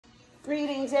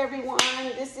Greetings, everyone.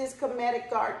 This is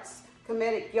Kemetic Arts,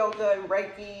 Kemetic Yoga and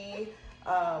Reiki.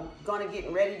 Gonna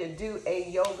get ready to do a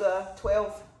yoga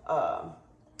 12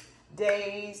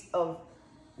 days of,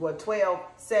 12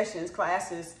 sessions,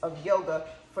 classes of yoga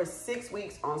for 6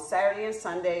 weeks on Saturday and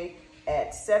Sunday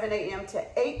at 7 a.m. to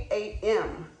 8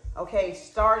 a.m. Okay,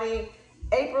 starting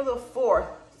April the 4th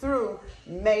through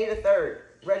May the 3rd.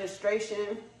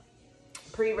 Registration,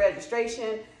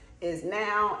 pre-registration is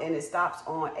now, and it stops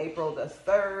on April the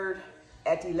 3rd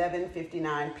at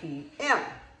 11:59 p.m.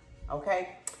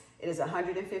 Okay, it is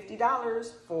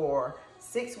 $150 for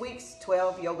 6 weeks,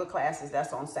 12 yoga classes.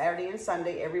 That's on Saturday and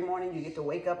Sunday. Every morning you get to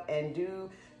wake up and do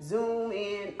Zoom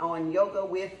in on yoga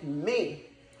with me.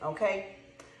 Okay,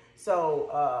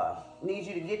 so need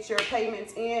you to get your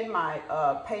payments in. My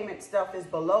payment stuff is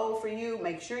below for you.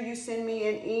 Make sure you send me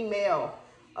an email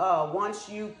once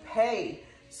you pay,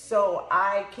 so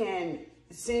I can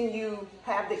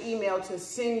have the email to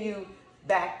send you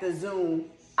back the Zoom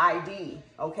ID,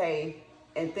 okay,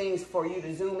 and things for you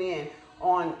to Zoom in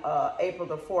on April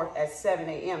the 4th at 7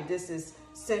 a.m. This is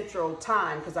Central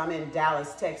Time because I'm in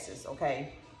Dallas, Texas,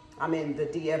 okay? I'm in the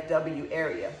DFW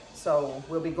area, so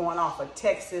we'll be going off of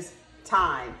Texas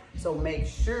time. So make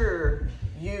sure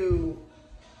you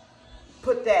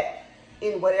put that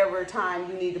in whatever time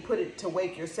you need to put it to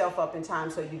wake yourself up in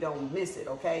time so you don't miss it,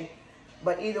 okay?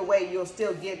 But either way, you'll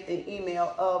still get an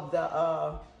email of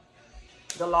the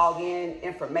login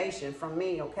information from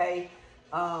me, okay?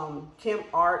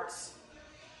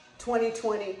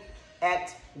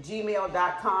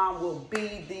 KimArts2020@gmail.com will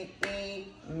be the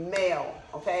email,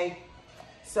 okay?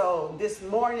 So this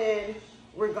morning,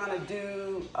 we're gonna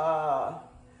do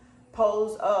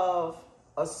pose of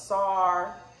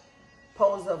Ausar,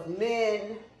 pose of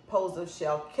men, pose of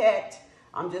Selket.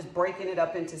 I'm just breaking it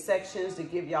up into sections to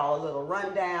give y'all a little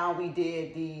rundown. We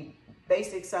did the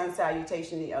basic sun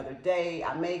salutation the other day.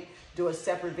 I may do a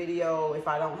separate video if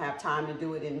I don't have time to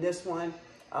do it in this one.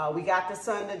 We got the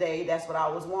sun today. That's what I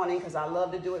was wanting because I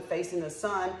love to do it facing the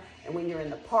sun. And when you're in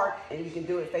the park and you can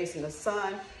do it facing the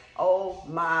sun, oh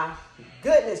my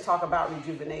goodness, talk about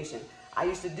rejuvenation. I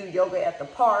used to do yoga at the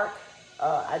park.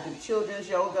 I do children's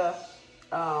yoga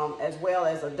as well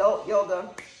as adult yoga.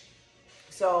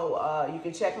 So you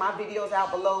can check my videos out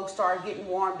below. Start getting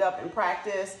warmed up in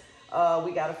practice.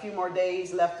 We got a few more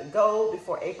days left to go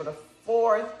before April the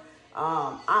 4th.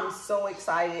 I'm so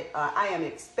excited. I am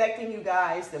expecting you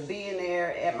guys to be in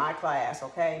there at my class,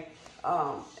 okay?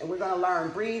 And we're gonna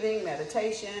learn breathing,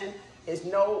 meditation. It's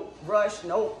no rush,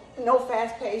 no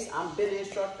fast pace. I've been an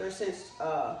instructor since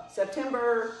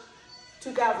September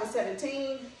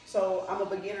 2017, so I'm a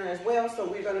beginner as well. So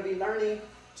we're gonna be learning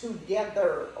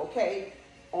together, okay,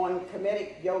 on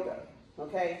Kemetic yoga,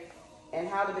 okay? And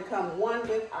how to become one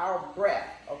with our breath,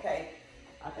 okay?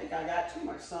 I think I got too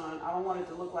much sun. I don't want it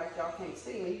to look like y'all can't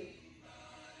see me.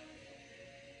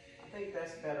 I think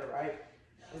that's better, right?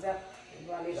 Do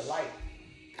I need a light?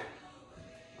 I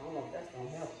don't know if that's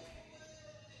gonna help.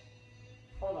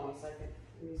 Hold on a second,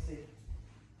 let me see.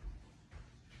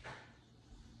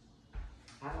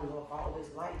 I don't know if all this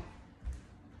light,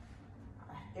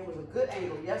 it was a good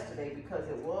angle yesterday because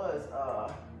it was,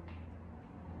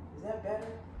 is that better?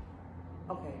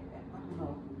 Okay, I don't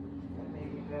know, that may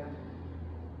be better.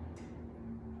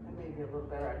 That may be a little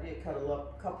better. I did cut a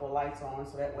couple of lights on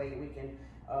so that way we can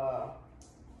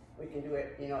do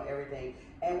it, you know, everything.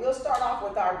 And we'll start off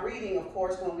with our breathing, of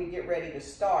course, when we get ready to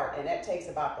start, and that takes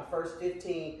about the first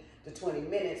 15 to 20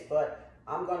 minutes, but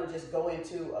I'm gonna just go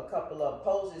into a couple of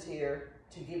poses here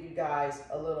to give you guys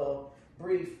a little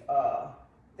brief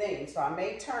thing. So I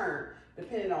may turn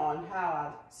depending on how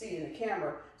I see in the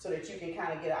camera so that you can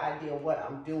kind of get an idea of what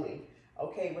I'm doing.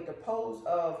 Okay, with the pose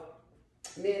of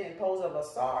men and pose of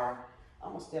Ausar,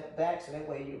 I'm gonna step back so that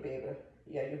way you'll be able to,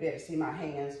 you'll be able to see my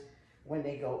hands when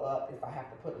they go up if I have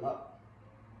to put them up.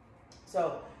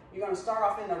 So you're gonna start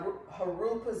off in the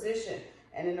Haru position.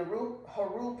 And in the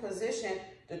Haru position,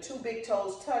 the two big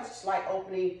toes touch, slight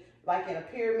opening like in a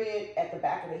pyramid at the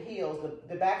back of the heels.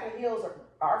 The back of the heels,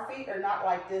 our feet are not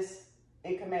like this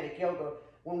in Kemetic yoga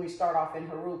when we start off in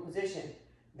Haru position.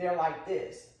 They're like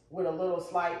this with a little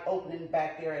slight opening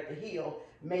back there at the heel,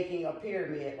 making a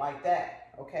pyramid like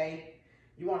that, okay?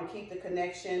 You want to keep the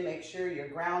connection, make sure you're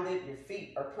grounded, your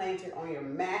feet are planted on your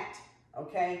mat,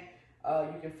 okay?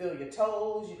 You can feel your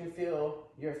toes, you can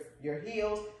feel your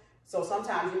heels. So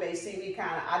sometimes you may see me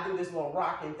I do this little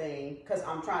rocking thing because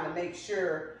I'm trying to make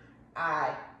sure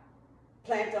I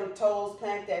plant them toes,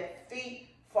 plant that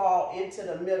feet, fall into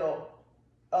the middle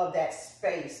of that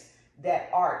space, that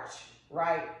arch,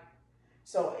 right?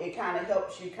 So it kind of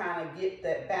helps you kind of get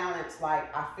that balance.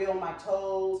 Like I feel my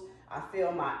toes, I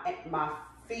feel my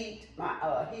feet,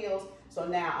 my heels. So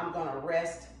now I'm gonna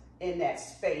rest in that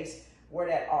space where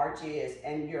that arch is,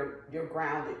 and you're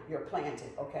grounded, you're planted,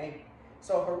 okay?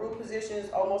 So Haru position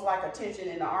is almost like a tension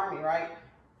in the army, right?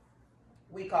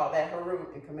 We call that Haru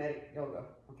in Kemetic yoga,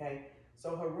 okay?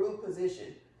 So Haru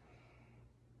position.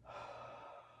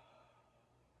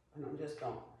 And I'm just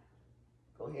gonna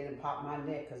go ahead and pop my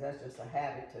neck, because that's just a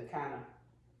habit to kind of,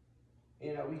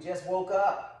 you know, we just woke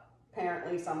up.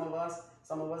 Apparently, some of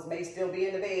us may still be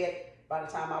in the bed by the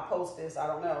time I post this, I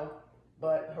don't know.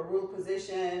 But Haru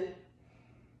position,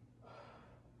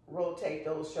 rotate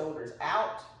those shoulders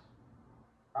out,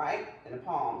 right? And the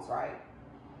palms, right?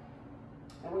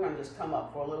 And we're gonna just come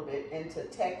up for a little bit into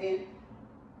Tekken,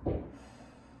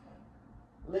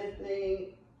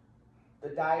 lifting the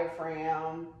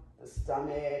diaphragm, the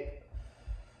stomach.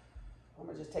 I'm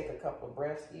gonna just take a couple of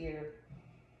breaths here.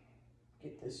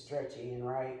 Get this stretch in,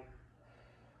 right?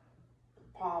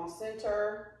 Palm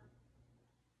center.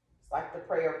 It's like the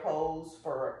prayer pose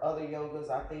for other yogas.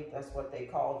 I think that's what they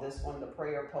call this one, the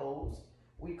prayer pose.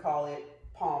 We call it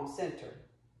palm center,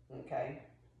 okay?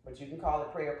 But you can call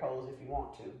it prayer pose if you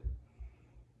want to.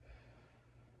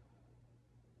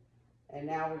 And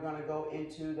now we're gonna go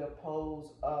into the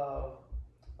pose of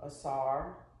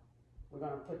Ausar. We're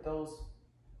gonna put those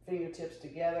fingertips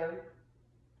together,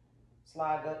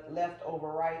 slide the left over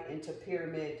right into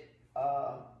pyramid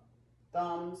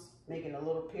thumbs, making a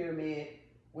little pyramid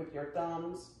with your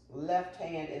thumbs. Left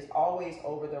hand is always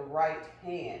over the right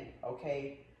hand,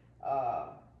 okay?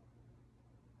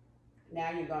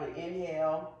 Now you're gonna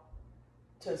inhale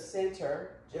to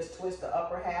center, just twist the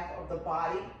upper half of the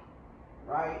body,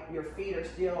 right? Your feet are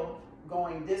still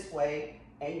going this way,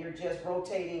 and you're just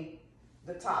rotating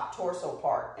the top torso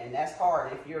part, and that's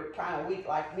hard. If you're kind of weak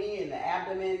like me in the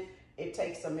abdomen, it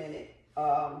takes a minute.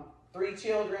 3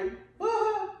 children,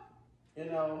 you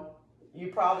know,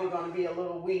 you're probably going to be a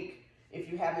little weak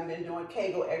if you haven't been doing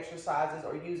Kegel exercises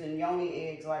or using yoni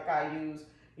eggs like I use,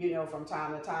 you know, from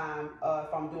time to time.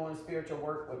 If I'm doing spiritual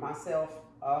work with myself,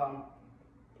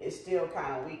 it's still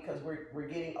kind of weak because we're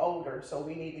getting older, so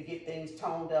we need to get things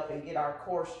toned up and get our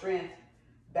core strength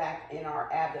back in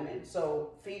our abdomen.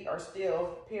 So feet are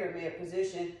still pyramid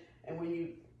position, and when you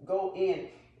go in,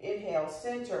 inhale,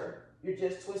 center, you're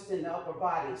just twisting the upper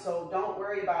body. So don't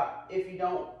worry about if you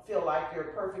don't feel like you're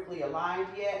perfectly aligned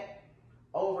yet.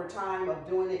 Over time of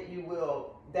doing it, you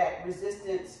will, that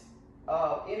resistance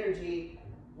of energy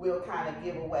will kind of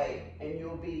give away, and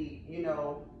you'll be, you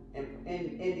know,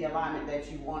 in the alignment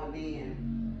that you want to be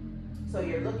in. So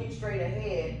you're looking straight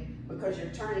ahead because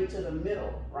you're turning to the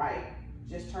middle, right?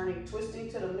 Just turning, twisting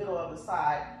to the middle of the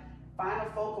side. Find a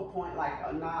focal point like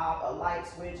a knob, a light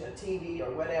switch, a TV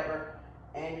or whatever,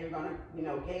 and you're gonna, you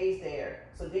know, gaze there.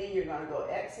 So then you're gonna go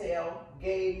exhale,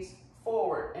 gaze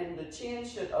forward, and the chin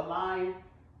should align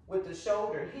with the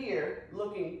shoulder here,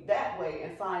 looking that way,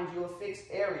 and find you a fixed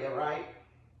area, right?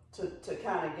 To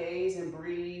kind of gaze and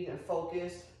breathe and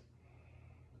focus.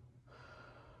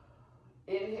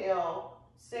 Inhale,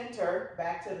 center,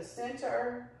 back to the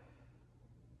center,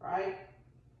 right?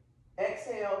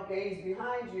 Exhale, gaze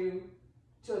behind you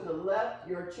to the left.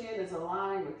 Your chin is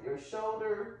aligned with your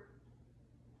shoulder,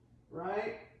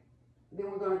 right?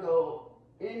 Then we're going to go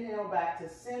inhale back to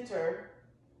center.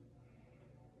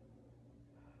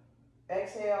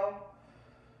 Exhale,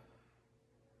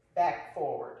 back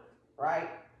forward, right?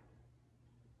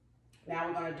 Now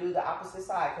we're going to do the opposite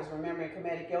side, because remember in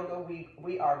Kemetic yoga,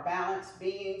 we are balanced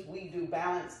beings. We do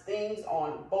balanced things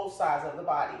on both sides of the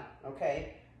body,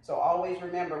 okay? So always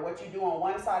remember, what you do on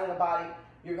one side of the body,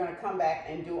 you're going to come back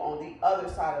and do on the other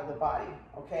side of the body,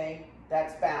 okay?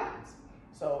 That's balance.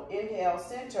 So inhale,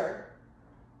 center.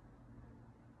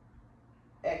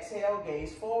 Exhale,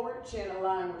 gaze forward, chin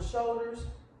aligned with shoulders.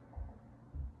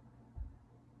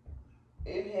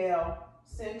 Inhale,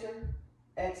 center.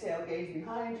 Exhale, gaze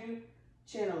behind you,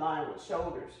 chin aligned with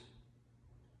shoulders.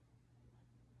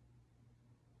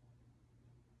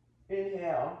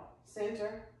 Inhale,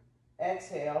 center.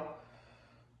 Exhale,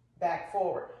 back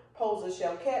forward. Pose of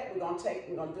Selket. We're gonna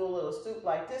do a little stoop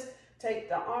like this. Take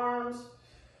the arms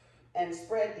and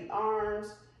spread the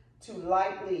arms to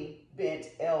lightly bent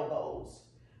elbows.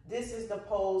 This is the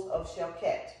pose of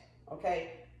Selket,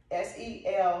 okay? S-E-L-K-E-T.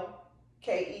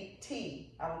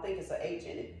 I don't think it's an H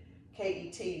in it.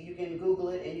 K-E-T. You can Google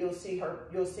it and you'll see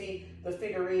the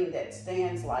figurine that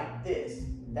stands like this.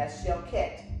 That's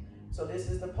Selket. So this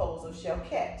is the pose of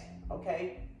Selket,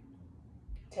 okay?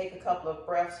 Take a couple of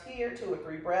breaths here, 2 or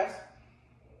 3 breaths.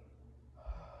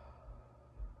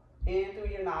 In through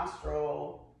your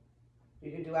nostril.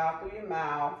 You can do out through your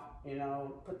mouth. you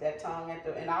know, put that tongue at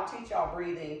the, and I'll teach y'all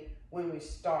breathing when we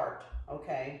start,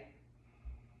 okay?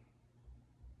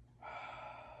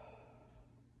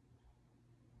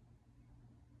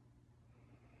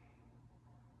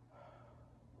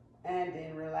 And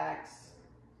then relax,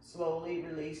 slowly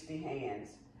release the hands.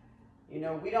 You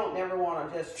know, we don't never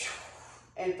want to just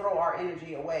and throw our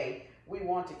energy away. We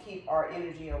want to keep our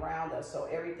energy around us, so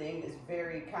everything is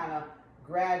very kind of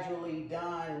gradually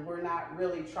done. We're not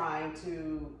really trying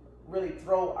to really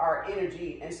throw our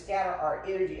energy and scatter our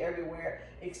energy everywhere,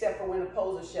 except for when the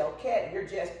pose of Selket, you're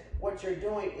just, what you're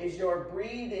doing is you're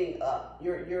breathing up.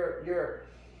 You're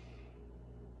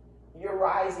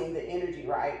rising the energy,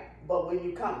 right? But when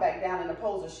you come back down in the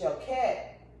pose of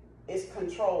Selket, it's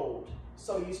controlled.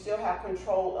 So you still have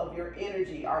control of your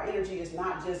energy. Our energy is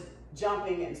not just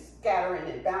jumping and scattering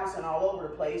and bouncing all over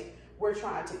the place. We're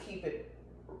trying to keep it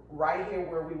right here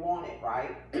where we want it,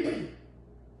 right?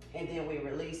 And then we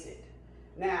release it.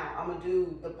 Now, I'm gonna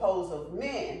do the pose of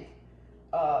men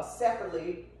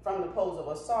separately from the pose of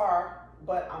Ausar,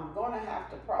 but I'm gonna have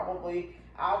to probably,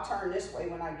 I'll turn this way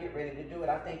when I get ready to do it.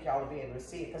 I think y'all will be able to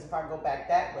see it, because if I go back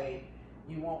that way,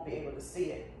 you won't be able to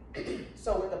see it.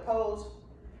 So with the pose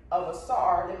of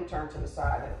Ausar, let me turn to the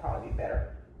side, that'll probably be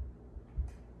better.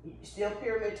 Still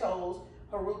pyramid toes,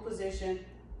 Haru position,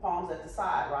 palms at the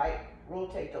side, right?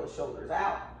 Rotate those shoulders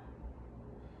out.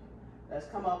 Let's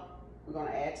come up. We're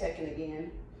gonna add Tekken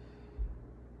again.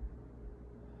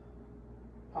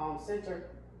 Palm center.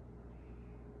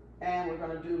 And we're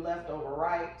gonna do left over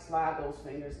right, slide those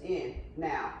fingers in.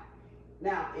 Now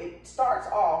it starts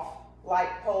off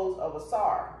like pose of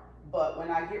Ausar, but when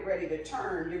I get ready to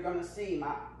turn, you're gonna see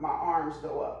my arms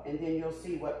go up, and then you'll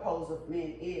see what pose of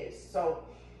men is. So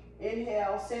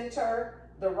inhale, center,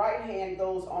 the right hand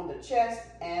goes on the chest,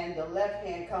 and the left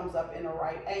hand comes up in a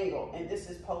right angle. And this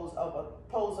is pose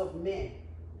of men,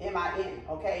 M-I-N,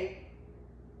 okay?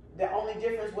 The only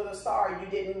difference with Ausar, you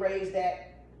didn't raise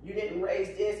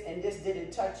this, and this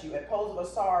didn't touch you. At pose of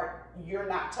Ausar, you're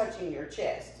not touching your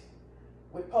chest.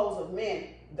 With pose of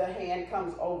men, the hand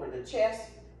comes over the chest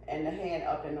and the hand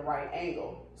up in the right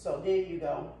angle. So then you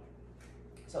go.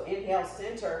 So inhale,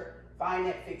 center, find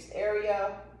that fixed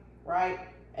area, right?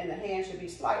 And the hand should be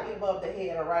slightly above the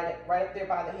head, or right up there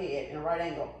by the head in a right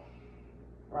angle,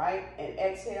 right? And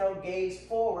exhale, gaze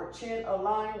forward, chin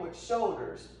aligned with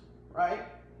shoulders, right?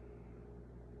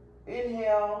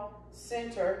 Inhale,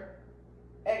 center,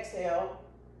 exhale,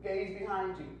 gaze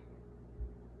behind you,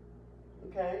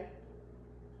 okay?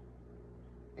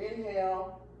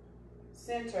 Inhale,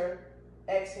 center,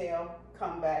 exhale,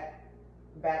 come back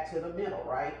to the middle,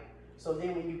 right? So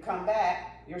then when you come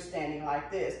back, you're standing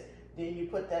like this. Then you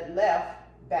put that left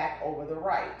back over the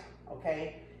right,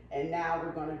 okay? And now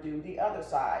we're gonna do the other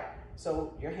side.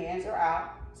 So your hands are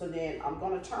out. So then I'm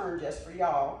gonna turn just for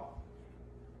y'all.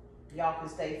 Y'all can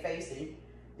stay facing.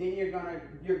 Then you're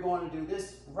going to do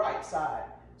this right side.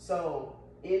 So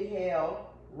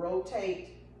inhale,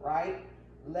 rotate, right?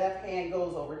 Left hand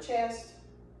goes over chest,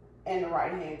 and the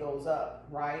right hand goes up,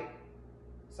 right?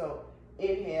 So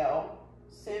inhale,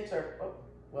 center, oh,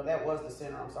 well, that was the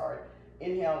center, I'm sorry.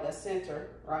 Inhale, the center,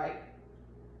 right?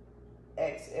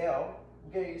 Exhale,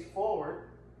 gaze forward,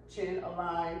 chin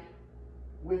aligned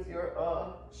with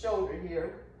your shoulder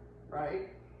here, right?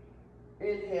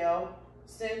 Inhale,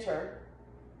 center,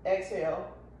 exhale,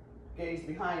 gaze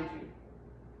behind you,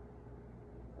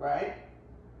 right?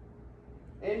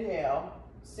 Inhale,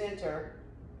 center,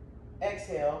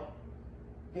 exhale,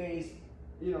 gaze,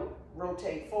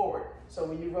 rotate forward. So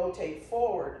when you rotate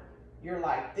forward, you're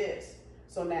like this.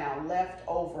 So now left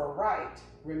over right,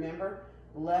 remember?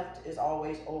 Left is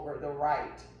always over the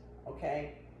right,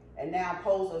 okay? And now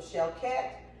pose of Selket,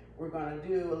 we're gonna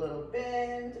do a little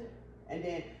bend, and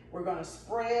then we're gonna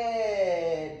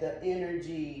spread the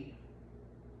energy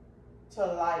to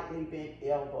lightly bent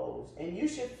elbows. And you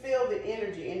should feel the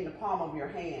energy in the palm of your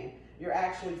hand. You're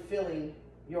actually feeling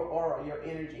your aura, your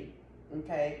energy,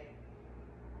 okay?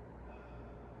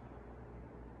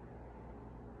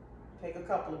 Take a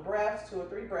couple of breaths, 2 or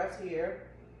 3 breaths here.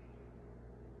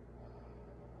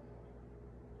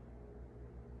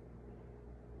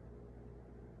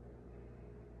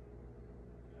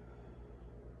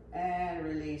 And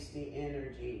release the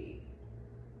energy.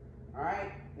 All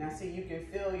right, now see, you can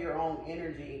feel your own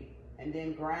energy, and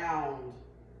then ground,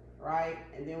 right?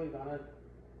 And then we're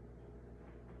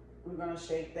gonna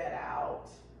shake that out,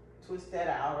 twist that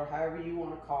out, or however you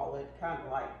want to call it, kind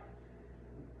of like,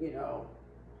 get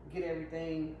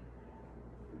everything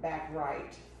back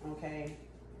right, okay?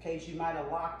 In case you might have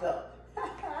locked up.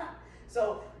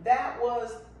 So that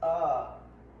was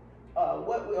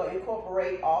what we'll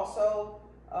incorporate also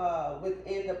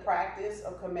within the practice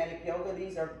of Kemetic yoga.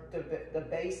 These are the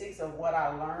basics of what I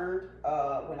learned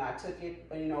when I took it,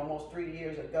 almost 3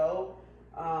 years ago.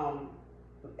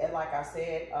 And like I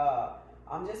said,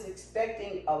 I'm just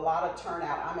expecting a lot of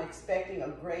turnout. I'm expecting a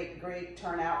great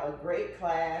turnout, a great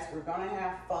class. We're gonna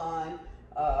have fun.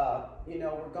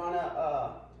 We're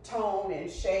gonna tone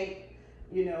and shape,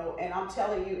 and I'm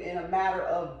telling you, in a matter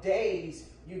of days,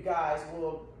 you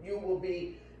will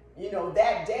be,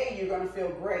 that day you're gonna feel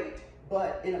great.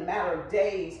 But in a matter of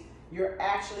days, you're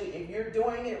actually, if you're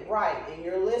doing it right and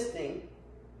you're listening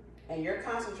and you're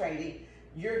concentrating,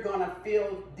 you're gonna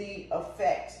feel the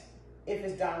effects if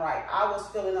it's done right. I was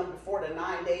feeling them before the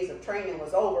 9 days of training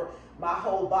was over. My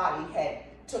whole body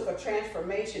took a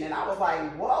transformation, and I was like,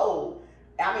 whoa.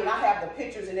 I mean, I have the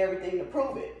pictures and everything to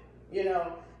prove it,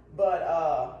 but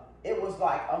it was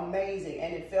like amazing,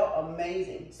 and it felt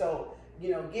amazing. So,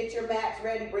 get your mats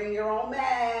ready, bring your own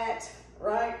mat,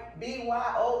 right?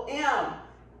 BYOM.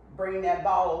 Bring that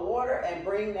bottle of water and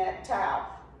bring that towel.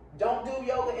 Don't do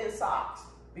yoga in socks,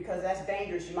 because that's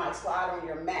dangerous. You might slide on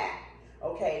your mat,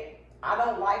 okay? I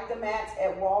don't like the mats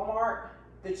at Walmart,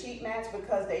 the cheap mats,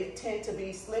 because they tend to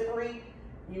be slippery.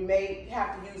 You may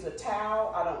have to use a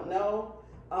towel, I don't know.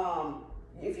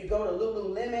 If you go to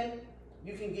Lululemon,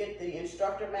 you can get the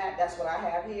instructor mat. That's what I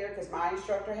have here, because my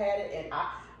instructor had it, and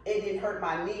it didn't hurt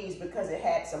my knees because it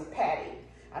had some padding.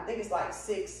 I think it's like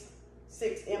 6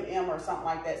 mm or something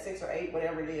like that, 6 or 8,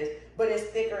 whatever it is. But it's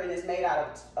thicker and it's made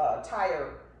out of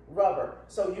tire rubber.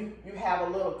 So you have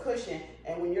a little cushion,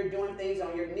 and when you're doing things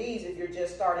on your knees, if you're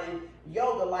just starting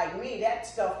yoga like me, that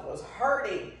stuff was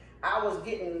hurting. I was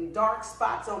getting dark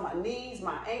spots on my knees,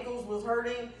 my ankles was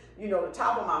hurting, the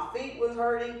top of my feet was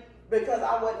hurting, because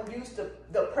I wasn't used to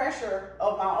the pressure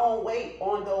of my own weight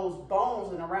on those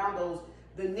bones and around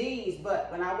the knees. But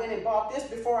when I went and bought this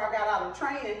before I got out of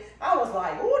training, I was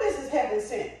like, oh, this is heaven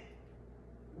sent.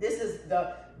 This is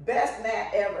the best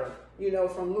mat ever,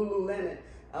 from Lululemon.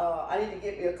 I need to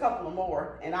get me a couple of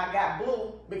more, and I got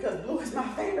blue because blue is my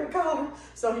favorite color.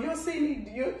 So you'll see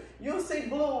you'll see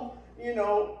blue,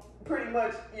 pretty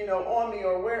much, on me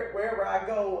or wherever I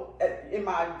go in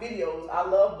my videos. I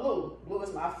love blue. Blue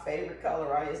is my favorite color,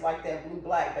 right? It's like that blue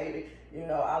black, baby.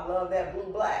 I love that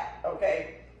blue black,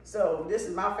 okay? So this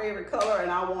is my favorite color, and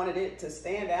I wanted it to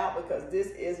stand out because this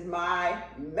is my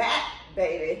mat,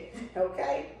 baby,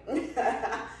 okay?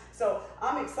 So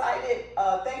I'm excited.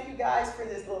 Thank you guys for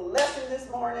this little lesson this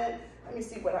morning. Let me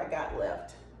see what I got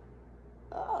left.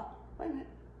 Wait a minute.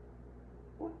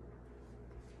 What?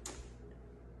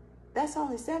 That's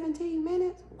only 17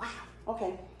 minutes? Wow.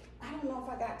 Okay. I don't know if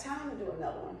I got time to do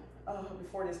another one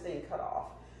before this thing cut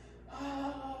off. I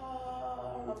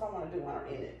don't know if I want to do one or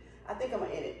end it. I think I'm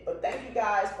going to end it. But thank you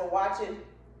guys for watching.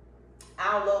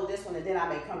 I'll load this one, and then I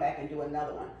may come back and do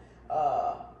another one.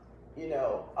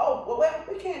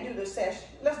 We can't do the session.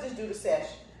 Let's just do the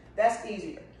session. That's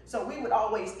easier. So we would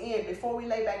always end, before we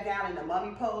lay back down in the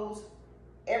mummy pose,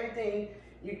 everything,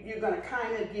 you're going to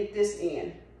kind of get this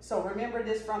in. So remember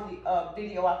this from the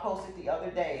video I posted the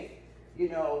other day,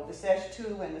 the sesh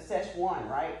 2 and the sesh 1,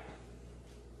 right?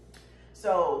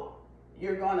 So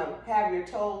you're going to have your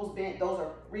toes bent. Those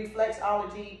are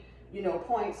reflexology,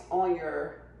 points on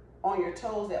your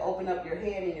toes that open up your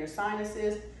head and your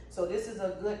sinuses. So this is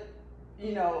a good,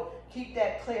 keep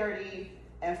that clarity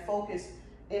and focus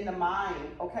in the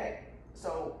mind, okay?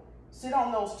 So sit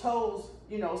on those toes,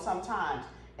 sometimes.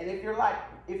 And if you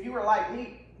were like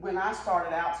me when I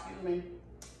started out,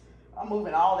 I'm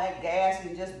moving all that gas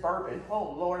and just burping.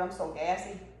 Oh Lord, I'm so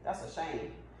gassy. That's a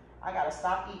shame. I gotta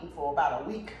stop eating for about a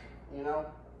week,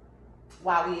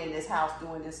 while we in this house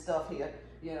doing this stuff here,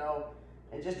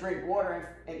 and just drink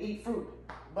water and eat fruit.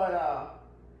 But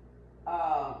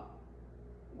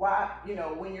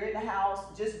when you're in the house,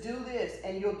 just do this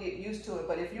and you'll get used to it.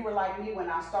 But if you were like me when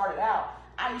I started out,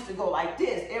 I used to go like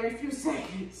this every few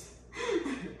seconds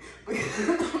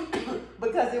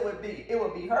because it would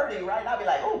be hurting, right? And I'd be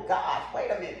like, oh gosh, wait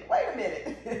a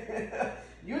minute.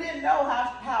 You didn't know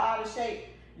how out of shape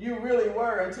you really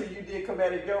were until you did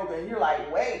Kemetic yoga, and you're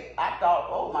like, wait, I thought,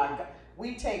 oh my God.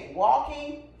 We take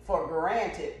walking for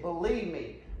granted, believe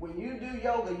me. When you do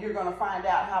yoga, you're gonna find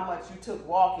out how much you took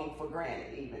walking for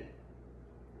granted even.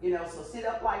 So sit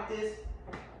up like this,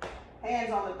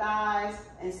 hands on the thighs,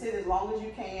 and sit as long as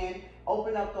you can.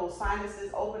 Open up those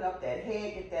sinuses, open up that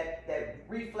head, get that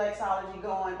reflexology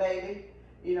going, baby.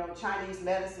 Chinese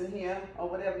medicine here, or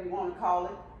whatever you want to call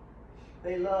it.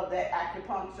 They love that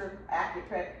acupuncture,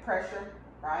 acupressure,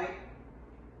 right?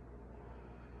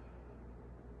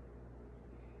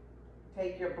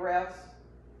 Take your breaths,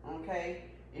 okay?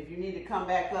 If you need to come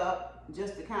back up,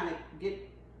 just to kind of get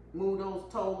move those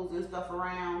toes and stuff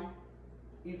around,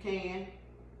 you can.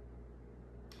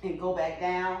 And go back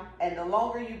down. And the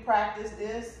longer you practice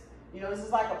this, this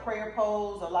is like a prayer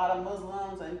pose. A lot of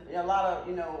Muslims and a lot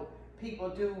of, people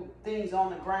do things on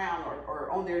the ground or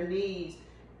on their knees.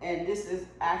 And this is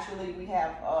actually, we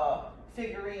have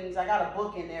figurines. I got a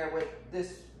book in there with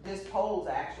this pose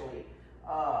actually.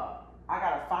 I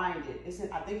gotta find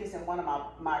it. I think it's in one of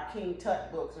my King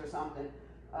Tut books or something,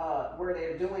 where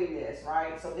they're doing this,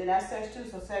 right? So then that's sesh 2.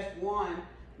 So sesh 1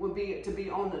 would be to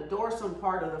be on the dorsum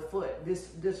part of the foot.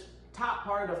 This top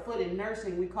part of the foot in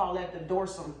nursing, we call that the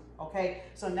dorsum, okay?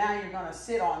 So now you're gonna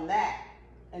sit on that.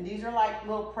 And these are like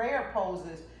little prayer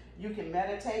poses. You can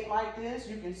meditate like this,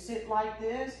 you can sit like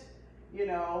this,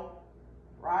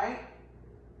 right?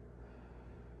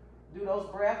 Do those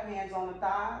breath, hands on the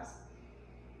thighs.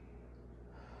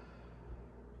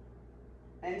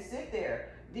 And sit there.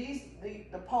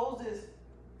 The poses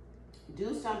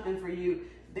do something for you.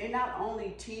 They not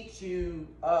only teach you,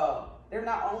 they're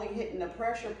not only hitting the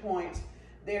pressure points,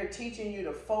 they're teaching you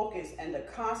to focus and to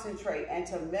concentrate and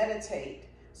to meditate.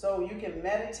 So you can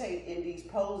meditate in these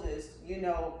poses,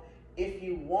 if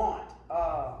you want,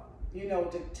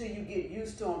 till you get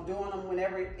used to them, doing them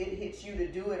whenever it hits you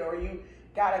to do it, or you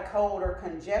got a cold or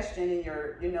congestion in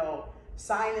your,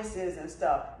 sinuses and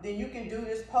stuff, then you can do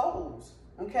this pose,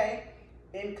 okay?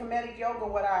 In Kemetic yoga,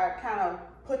 what I kind of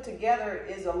put together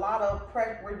is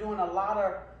we're doing a lot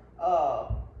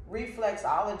of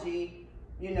reflexology,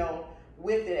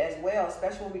 with it as well,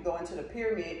 especially when we go into the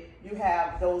pyramid. You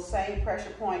have those same pressure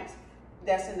points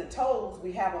that's in the toes,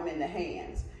 we have them in the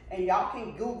hands. And y'all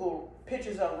can Google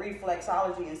pictures of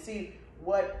reflexology and see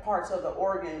what parts of the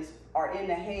organs are in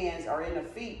the hands or in the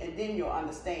feet, and then you'll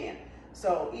understand.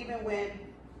 So even when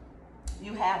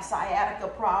you have sciatica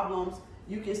problems,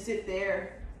 you can sit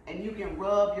there and you can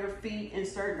rub your feet in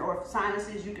or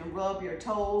sinuses, you can rub your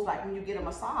toes, like when you get a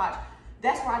massage.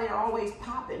 That's why they're always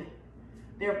popping.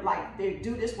 They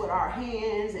do this with our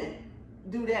hands and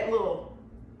do that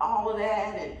all of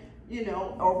that, and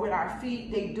or with our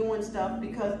feet, they doing stuff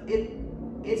because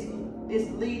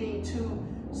it's leading to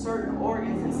certain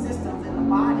organs and systems in the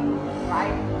body,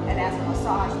 right? And as a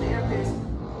massage therapist,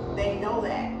 they know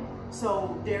that.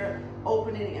 So they're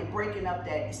opening and breaking up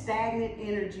that stagnant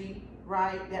energy,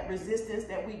 right? That resistance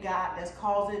that we got that's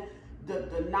causing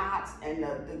the knots and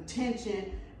the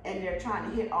tension, and they're trying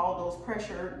to hit all those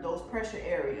pressure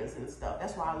areas and stuff.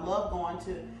 That's why I love going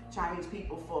to Chinese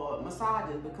people for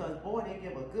massages, because boy, they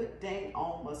give a good dang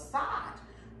on massage.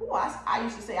 Ooh, I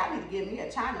used to say I need to get me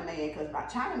a Chinaman, because my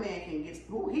Chinaman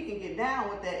he can get down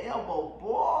with that elbow,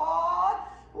 boy.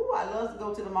 Ooh, I love to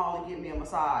go to the mall and get me a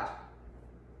massage.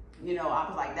 I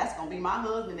was like, that's gonna be my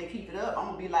husband. They keep it up. I'm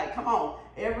gonna be like, come on,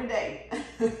 every day.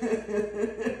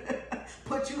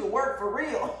 Put you to work for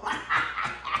real.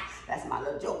 That's my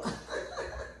little joke.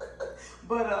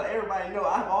 But everybody know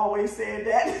I've always said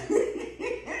that.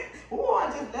 Oh,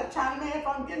 I just left Chinaman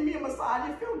from getting me a massage.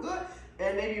 It feel good.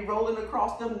 And they be rolling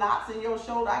across them knots in your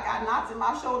shoulder. I got knots in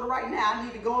my shoulder right now. I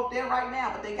need to go up there right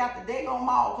now. But they got the daggone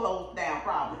mall closed down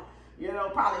probably.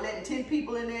 Probably letting 10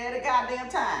 people in there at a goddamn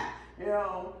time.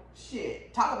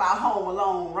 Shit. Talk about home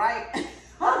alone, right?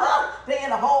 They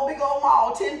in a whole big old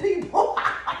mall, 10 people.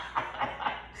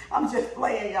 I'm just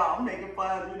playing, y'all. I'm making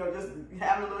fun, just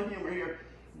having a little humor here.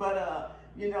 But,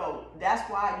 that's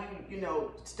why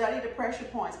you study the pressure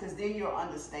points, because then you'll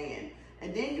understand.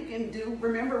 And then you can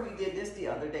remember we did this the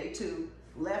other day too,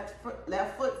 left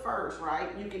foot first, right?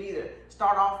 You can either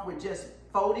start off with just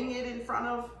folding it in front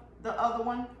of the other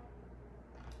one,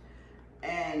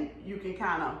 and you can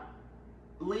kind of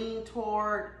lean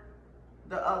toward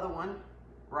the other one,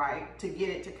 right? To get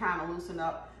it to kind of loosen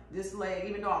up this leg.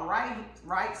 Even though I'm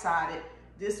right-sided,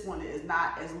 this one is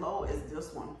not as low as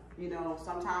this one.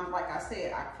 Sometimes, like I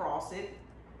said, I cross it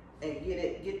and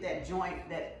get that joint,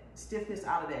 that stiffness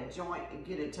out of that joint, and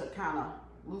get it to kind of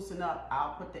loosen up.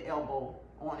 I'll put the elbow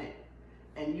on it,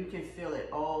 and you can feel it.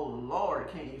 Oh Lord,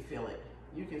 can you feel it?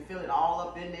 You can feel it all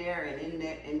up in there and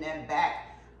in that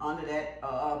back under that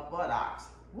buttocks.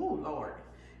 Woo, Lord.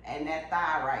 And that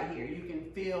thigh right here, you can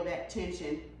feel that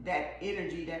tension, that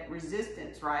energy, that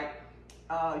resistance, right?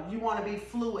 You want to be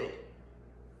fluid,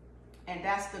 and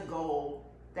that's the goal.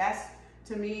 That's,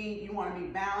 to me, you want to be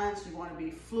balanced, you want to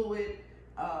be fluid,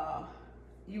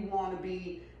 you want to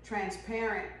be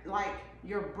transparent, like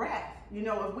your breath.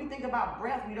 If we think about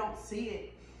breath, we don't see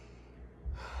it.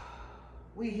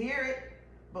 We hear it,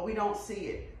 but we don't see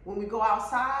it. When we go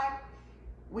outside,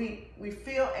 we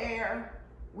feel air,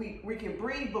 we can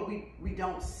breathe, but we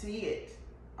don't see it,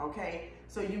 okay?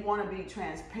 So you want to be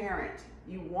transparent.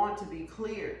 You want to be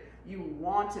clear. You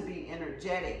want to be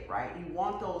energetic, right? You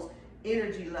want those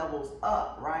energy levels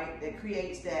up, right? That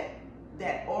creates that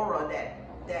aura,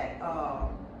 that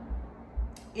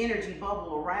energy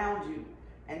bubble around you.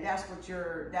 And that's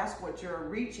what you're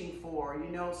reaching for, you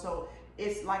know. So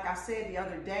it's like I said the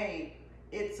other day,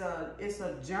 it's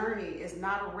a journey. It's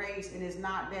not a race, and it's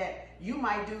not that you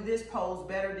might do this pose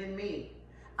better than me.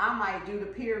 I might do the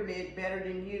pyramid better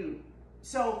than you.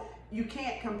 So you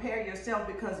can't compare yourself,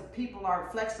 because people are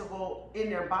flexible in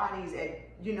their bodies at,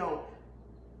 you know,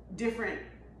 different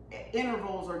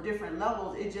intervals or different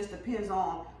levels. It just depends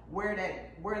on where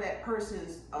that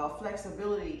person's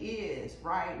flexibility is,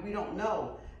 right? We don't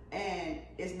know, and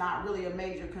it's not really a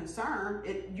major concern.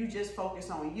 You just focus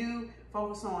on you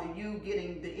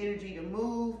getting the energy to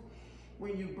move.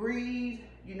 When you breathe,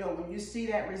 you know, when you see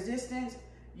that resistance,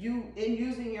 in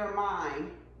using your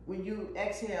mind, when you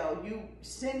exhale, you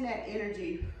send that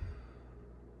energy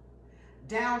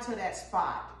down to that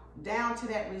spot, down to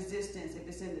that resistance. If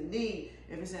it's in the knee,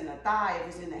 if it's in the thigh, if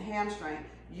it's in the hamstring,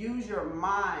 use your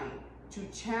mind to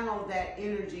channel that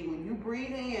energy. When you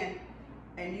breathe in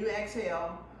and you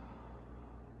exhale,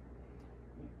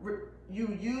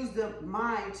 you use the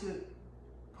mind to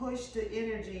push the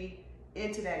energy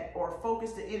into that, or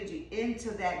focus the energy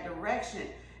into that direction.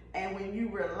 And when you're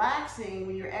relaxing,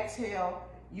 when you exhale,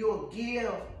 you'll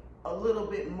give a little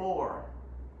bit more.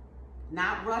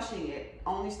 Not rushing it,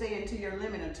 only stay into your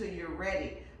limit until you're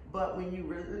ready. But when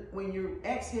you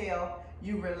exhale,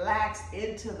 you relax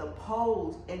into the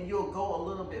pose, and you'll go a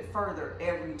little bit further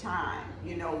every time.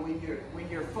 You know, when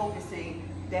you're focusing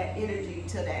that energy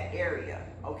to that area.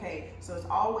 Okay, so it's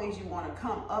always, you want to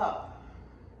come up,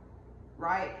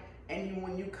 right? And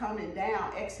when you coming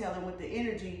down, exhaling with the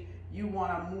energy, you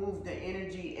want to move the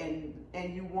energy,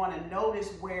 and you want to notice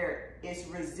where it's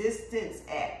resistance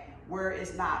at, where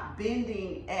it's not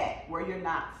bending at, where you're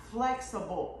not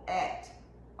flexible at,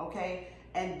 okay?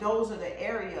 And those are the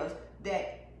areas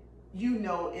that you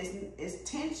know is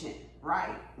tension,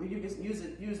 right? When you just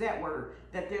use that word,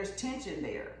 that there's tension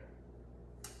there,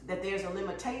 that there's a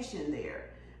limitation there.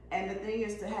 And the thing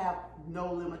is to have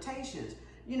no limitations.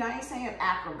 You know, I ain't saying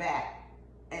acrobat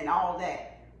and all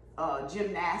that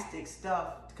gymnastic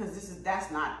stuff, because that's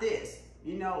not this,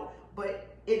 you know.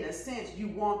 But in a sense, you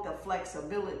want the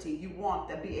flexibility. You want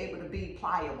to be able to be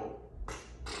pliable,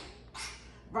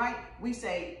 right? We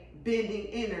say bending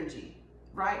energy,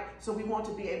 right? So we want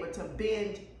to be able to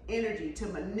bend energy, to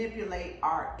manipulate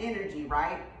our energy,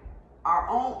 right? Our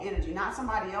own energy, not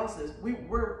somebody else's.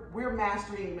 We're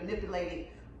mastering manipulating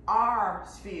our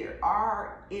sphere,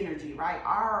 our energy, right?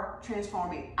 Our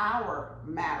transforming our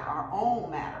matter, our own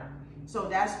matter. So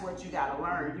that's what you got to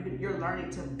learn. You're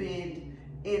learning to bend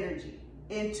energy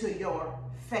into your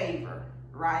favor,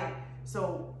 right?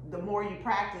 So the more you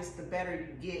practice, the better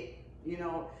you get. You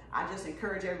know, I just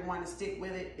encourage everyone to stick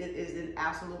with it. It is an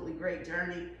absolutely great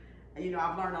journey. And, you know,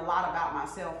 I've learned a lot about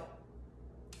myself,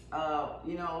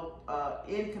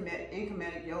 in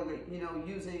Kemetic yoga, you know,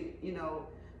 using,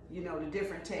 the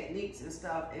different techniques and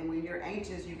stuff. And when you're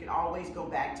anxious, you can always go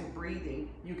back to breathing.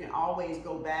 You can always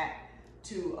go back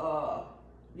to,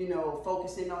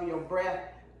 focusing on your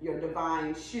breath, your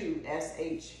divine shu,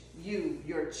 S-H-U,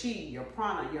 your chi, your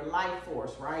prana, your life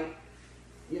force, right?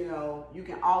 You know, you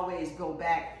can always go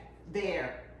back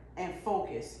there and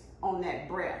focus on that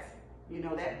breath, you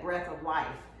know, that breath of life,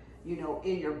 you know,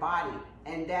 in your body.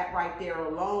 And that right there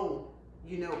alone,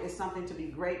 you know, is something to be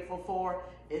grateful for.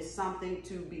 It's something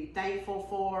to be thankful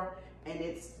for. And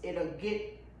it'll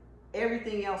get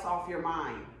everything else off your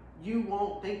mind. You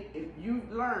won't think, if you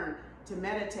learn to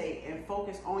meditate and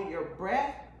focus on your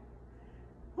breath,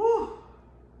 whew,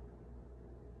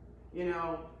 you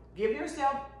know, give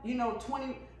yourself,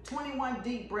 21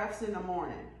 deep breaths in the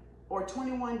morning, or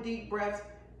 21 deep breaths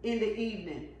in the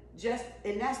evening.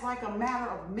 And that's like a matter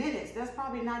of minutes. That's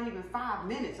probably not even 5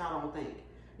 minutes, I don't think.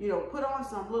 You know, put on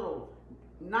some little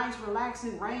nice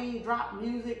relaxing raindrop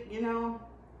music, you know,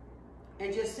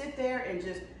 and just sit there and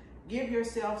just give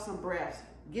yourself some breaths.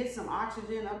 Get some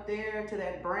oxygen up there to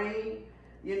that brain,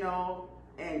 you know,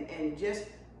 and just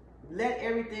let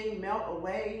everything melt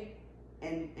away,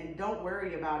 and don't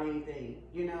worry about anything,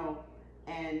 you know.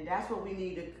 And that's what we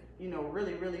need to, you know,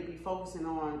 really, really be focusing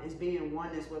on, is being in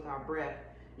oneness with our breath,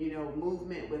 you know,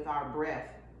 movement with our breath,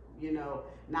 you know,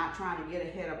 not trying to get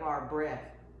ahead of our breath,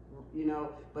 you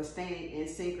know, but staying in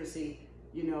synchrony,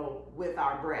 you know, with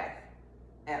our breath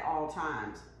at all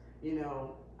times, you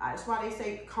know. That's why they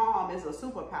say calm is a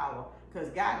superpower, because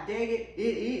God dang it, it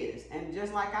is. And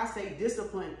just like I say,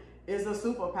 discipline is a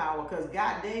superpower, because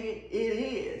God dang it, it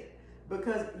is.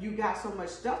 Because you got so much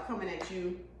stuff coming at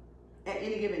you at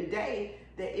any given day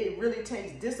that it really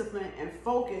takes discipline and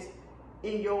focus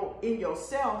in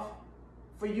yourself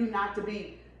for you not to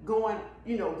be going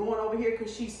over here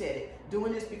because she said it,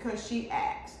 doing this because she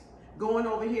asked, going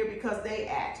over here because they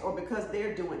asked or because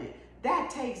they're doing it.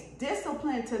 That takes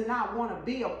discipline to not want to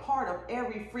be a part of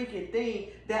every freaking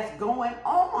thing that's going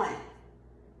on.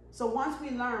 So once we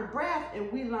learn breath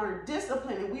and we learn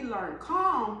discipline and we learn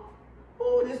calm,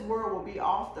 ooh, this world will be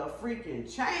off the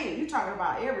freaking chain. You're talking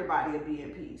about everybody will be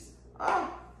in peace.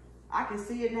 Oh, I can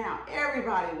see it now.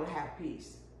 Everybody will have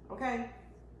peace. Okay?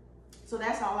 So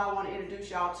that's all I want to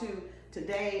introduce y'all to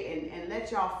today and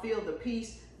let y'all feel the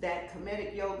peace that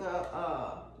Kemetic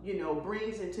yoga,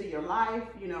 brings into your life.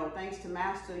 Thanks to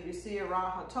Master Yusir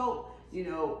Rahatot,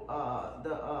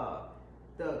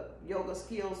 the Yoga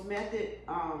Skills Method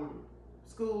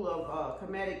School of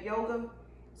Kemetic Yoga.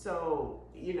 So,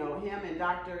 him and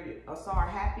Dr. Ausar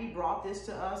Happy brought this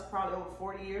to us probably over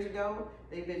 40 years ago.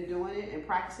 They've been doing it and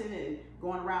practicing and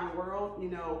going around the world,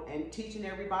 and teaching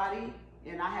everybody.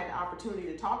 And I had the opportunity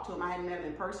to talk to him. I hadn't met him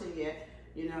in person yet.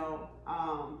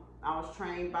 I was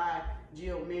trained by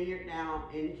Jill Minyard down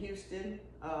in Houston,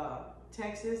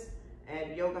 Texas,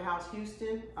 at Yoga House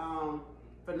Houston.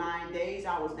 For 9 days,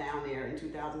 I was down there in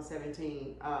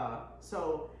 2017.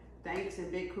 So thanks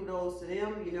and big kudos to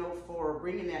them, for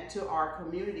bringing that to our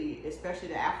community, especially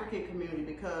the African community,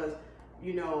 because,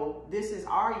 this is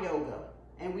our yoga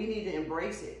and we need to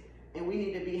embrace it and we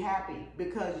need to be happy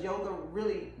because yoga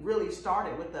really, really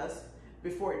started with us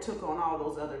before it took on all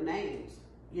those other names,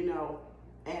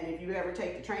 And if you ever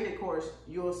take the training course,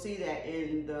 you'll see that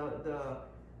in the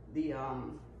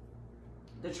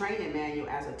training manual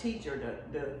as a teacher,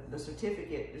 the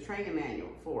certificate, the training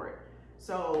manual for it.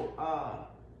 So,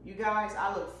 you guys,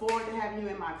 I look forward to having you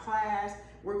in my class.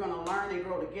 We're going to learn and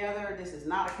grow together. This is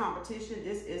not a competition.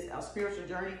 This is a spiritual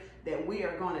journey that we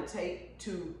are going to take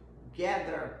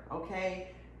together,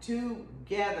 okay?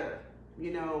 Together.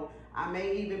 I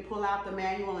may even pull out the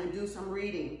manual and do some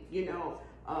reading,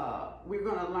 we're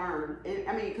going to learn. And,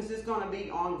 because it's going to be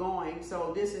ongoing.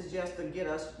 So this is just to get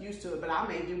us used to it. But I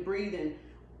may do breathing.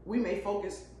 We may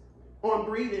focus on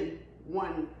breathing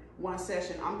one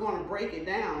session. I'm going to break it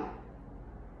down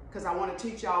because I want to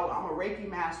teach y'all. I'm a Reiki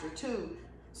master too.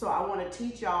 So I want to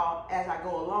teach y'all as I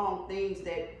go along things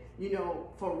that,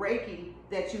 for Reiki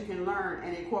that you can learn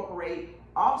and incorporate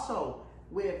also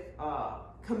with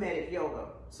Kemetic yoga.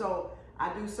 So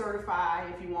I do certify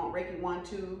if you want Reiki 1,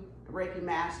 2, Reiki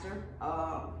master.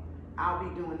 I'll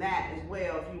be doing that as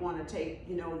well. If you want to take,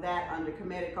 that under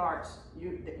Kemetic arts,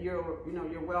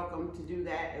 you're welcome to do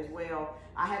that as well.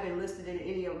 I haven't listed in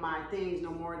any of my things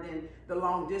no more than the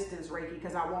long distance Reiki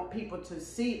because I want people to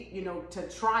see, to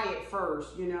try it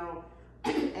first,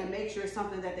 and make sure it's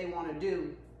something that they want to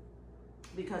do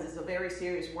because it's a very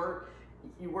serious work.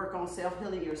 You work on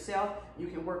self-healing yourself. You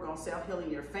can work on self-healing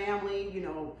your family,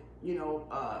 doing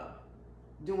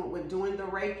the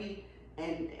Reiki.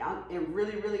 And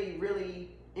really, really,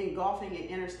 really engulfing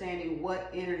and understanding what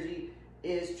energy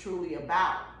is truly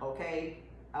about, okay?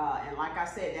 And like I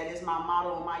said, that is my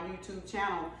motto on my YouTube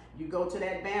channel. You go to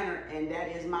that banner and that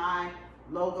is my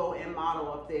logo and motto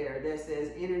up there that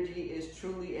says energy is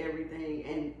truly everything,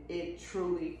 and it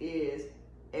truly is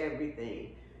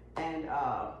everything. And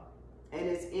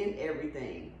it's in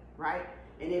everything, right?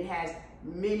 And it has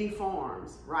many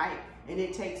forms, right? And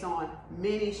it takes on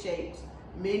many shapes,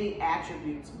 many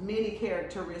attributes, many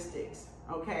characteristics,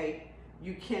 okay?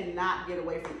 You cannot get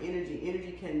away from energy.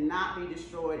 Energy cannot be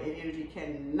destroyed and energy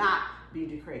cannot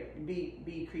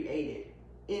be created.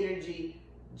 Energy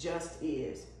just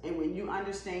is. And when you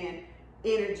understand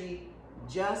energy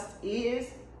just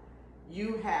is,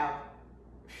 you have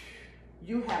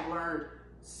learned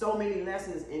so many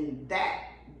lessons in that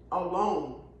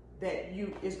alone that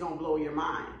it's gonna blow your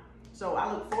mind. So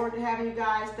I look forward to having you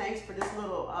guys. Thanks for this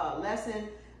little lesson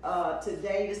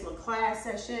today, this little class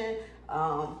session.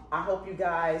 I hope you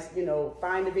guys,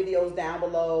 find the videos down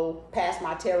below, past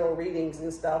my tarot readings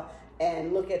and stuff,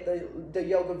 and look at the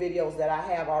yoga videos that I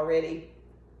have already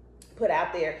put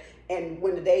out there. And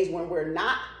when the days when we're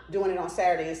not doing it on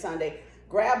Saturday and Sunday,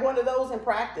 grab one of those and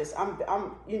practice.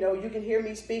 You can hear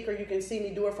me speak or you can see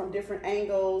me do it from different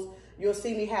angles. You'll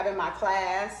see me having my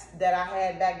class that I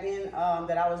had back then,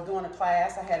 that I was doing a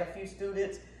class. I had a few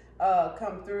students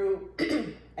come through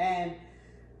and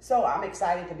so I'm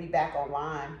excited to be back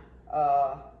online.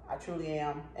 I truly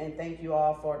am. And thank you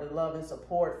all for the love and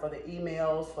support, for the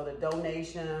emails, for the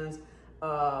donations,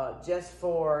 just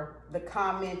for the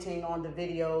commenting on the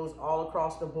videos all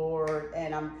across the board.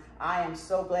 And I am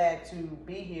so glad to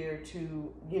be here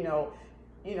to,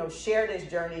 share this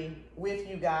journey with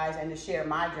you guys and to share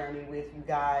my journey with you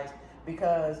guys.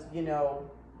 because, you know,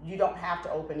 you don't have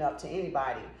to open up to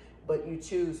anybody, but you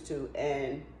choose to.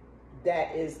 And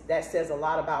that says a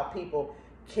lot about people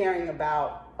caring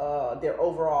about their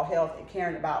overall health and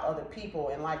caring about other people.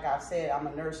 And like I said, I'm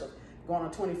a nurse of going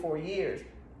on 24 years.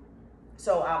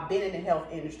 So I've been in the health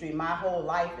industry. My whole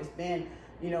life has been,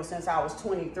 you know, since I was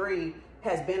 23,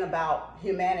 has been about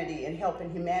humanity and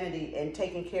helping humanity and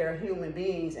taking care of human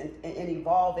beings and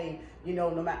evolving, you know,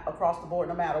 across the board,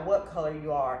 no matter what color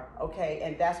you are, okay?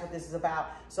 And that's what this is about.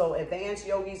 So advanced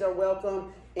yogis are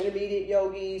welcome, intermediate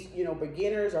yogis, you know,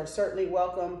 beginners are certainly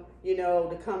welcome, you know,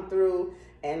 to come through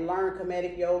and learn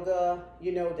Kemetic yoga,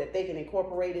 you know, that they can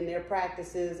incorporate in their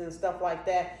practices and stuff like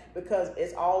that, because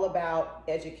it's all about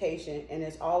education and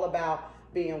it's all about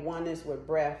being oneness with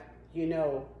breath, you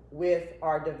know, with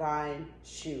our divine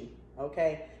shu,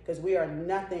 okay? Because we are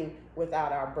nothing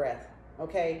without our breath,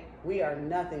 okay? We are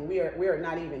nothing. We are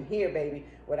not even here, baby,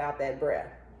 without that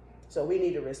breath. So we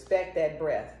need to respect that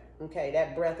breath, okay?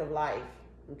 That breath of life,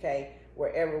 okay?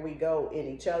 Wherever we go, in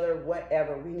each other,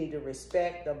 whatever, we need to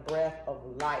respect the breath of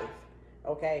life,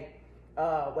 okay?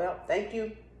 Well, thank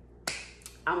you.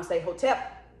 I'm gonna say Hotep,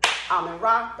 Amen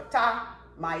Ra, Fatah,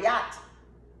 Mayat,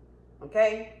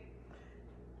 okay?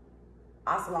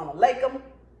 Assalamu alaikum,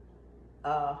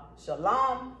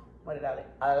 shalom, what did I say?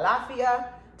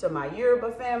 Alafia to my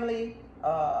Yoruba family.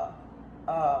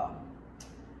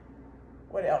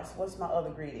 What else? What's my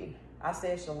other greeting? I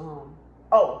said shalom.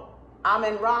 Oh,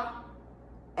 Amen Ra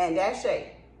and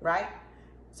Ashe, right?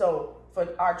 So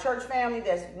for our church family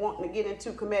that's wanting to get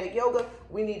into Kemetic yoga,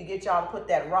 we need to get y'all to put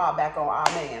that Ra back on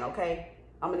Amen, okay?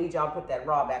 I'm gonna need y'all to put that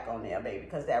Ra back on there, baby,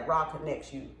 because that Ra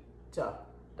connects you to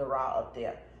the Ra up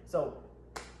there. So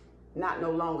not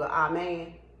no longer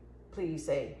Amen, please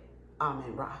say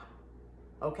Amen Ra,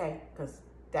 okay? Because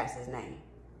that's his name,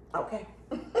 okay?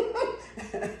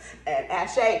 And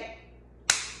Ashe,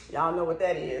 y'all know what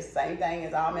that is. Same thing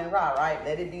as Amen Ra, right?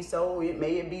 Let it be so,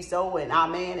 may it be so, and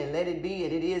Amen, and let it be,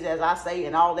 and it is as I say,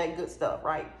 and all that good stuff,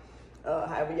 right?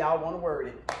 However y'all want to word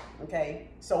it, okay?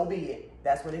 So be it.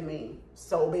 That's what it means.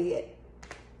 So be it.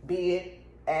 Be it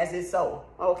as it's so,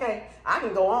 okay? I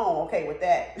can go on, okay, with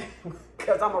that,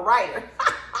 because I'm a writer.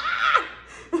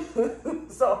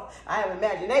 So I have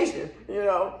imagination, you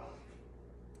know.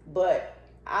 But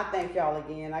I thank y'all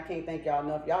again. I can't thank y'all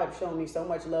enough. Y'all have shown me so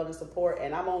much love and support,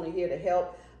 and I'm only here to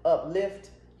help uplift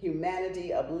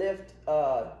humanity, uplift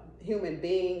human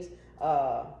beings,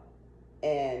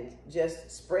 and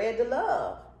just spread the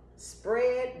love.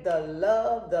 Spread the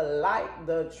love, the light,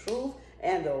 the truth,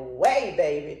 and the way,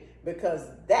 baby, because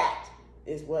that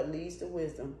is what leads to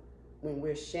wisdom. When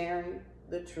we're sharing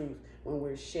the truth, when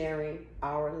we're sharing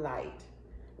our light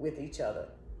with each other,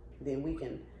 then we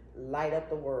can light up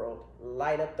the world,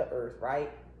 light up the earth, right?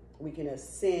 We can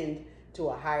ascend to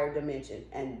a higher dimension.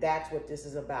 And that's what this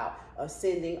is about.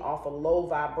 Ascending off of low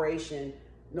vibration,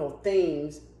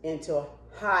 things into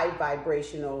high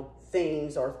vibrational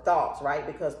things or thoughts, right?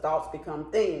 Because thoughts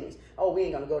become things. Oh, we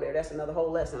ain't gonna go there. That's another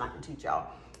whole lesson I can teach y'all.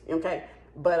 Okay.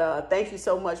 But thank you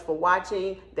so much for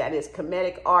watching. That is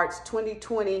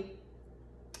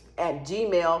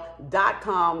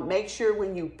KemeticArts2020@gmail.com. Make sure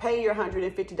when you pay your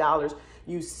 $150,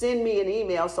 you send me an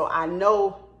email so I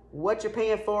know what you're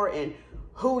paying for and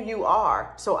who you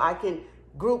are, so I can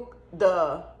group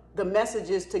the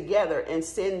messages together and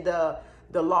send the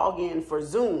login for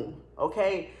Zoom,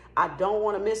 okay? I don't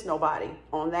want to miss nobody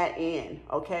on that end,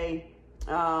 okay?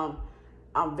 I'm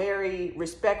very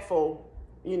respectful,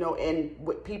 and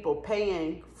with people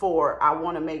paying for, I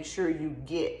want to make sure you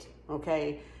get,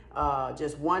 okay?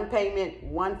 Just one payment,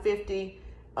 $150.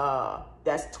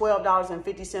 That's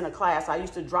 $12.50 a class. I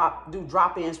used to do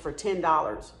drop-ins for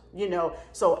 $10,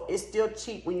 so it's still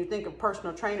cheap when you think of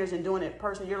personal trainers and doing it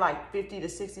personal. You're like $50 to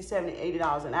 $60, $70,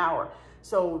 $80 an hour.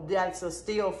 So that's a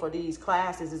steal for these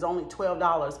classes. It's only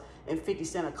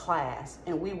 $12.50 a class,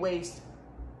 and we waste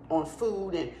on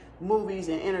food and movies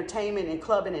and entertainment and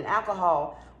clubbing and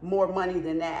alcohol more money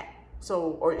than that.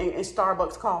 So, or in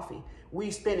Starbucks coffee, we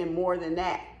spending more than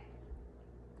that.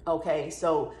 Okay,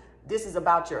 so this is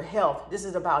about your health. This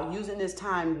is about using this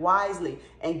time wisely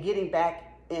and getting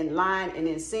back in line and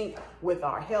in sync with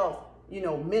our health,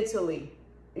 mentally,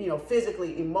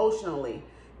 physically, emotionally,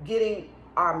 getting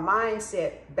our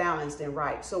mindset balanced and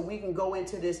right, so we can go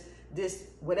into this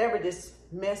whatever this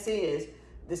mess is,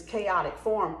 this chaotic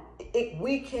form,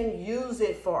 we can use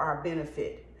it for our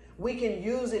benefit. We can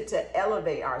use it to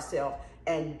elevate ourselves.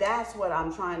 And that's what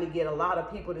I'm trying to get a lot of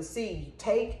people to see.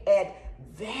 Take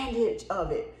advantage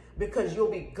of it, because you'll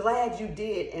be glad you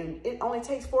did. And it only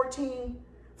takes 14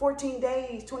 14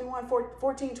 days, 21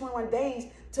 days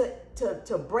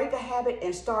to break a habit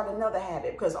and start another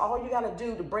habit. Because all you got to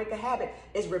do to break a habit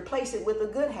is replace it with a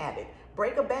good habit.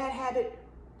 Break a bad habit,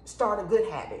 start a good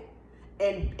habit.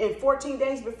 And 14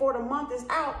 days before the month is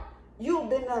out, you've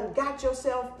been got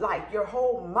yourself, like your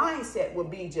whole mindset will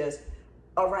be just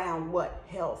around what?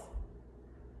 Health,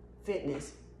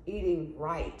 fitness, eating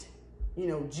right, you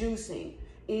know, juicing,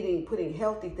 eating, putting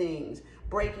healthy things,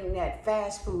 breaking that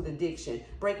fast food addiction,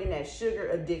 breaking that sugar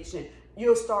addiction.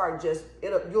 You'll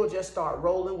just start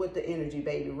rolling with the energy,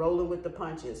 baby, rolling with the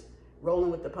punches,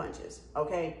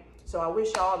 okay? So I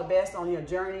wish y'all the best on your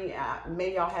journey.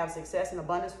 May y'all have success and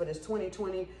abundance for this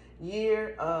 2020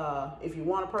 year. If you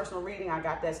want a personal reading, I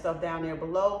got that stuff down there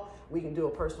below. We can do a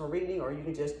personal reading, or you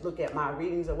can just look at my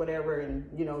readings or whatever. And,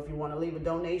 you know, if you want to leave a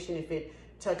donation, if it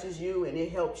touches you and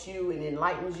it helps you and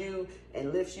enlightens you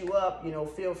and lifts you up, you know,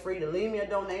 feel free to leave me a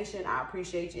donation. I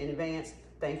appreciate you in advance.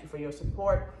 Thank you for your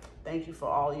support. Thank you for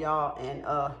all y'all. And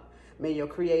may your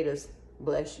creators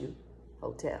bless you.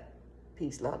 Hotel.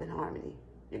 Peace, love, and harmony.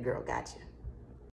 Your girl got you.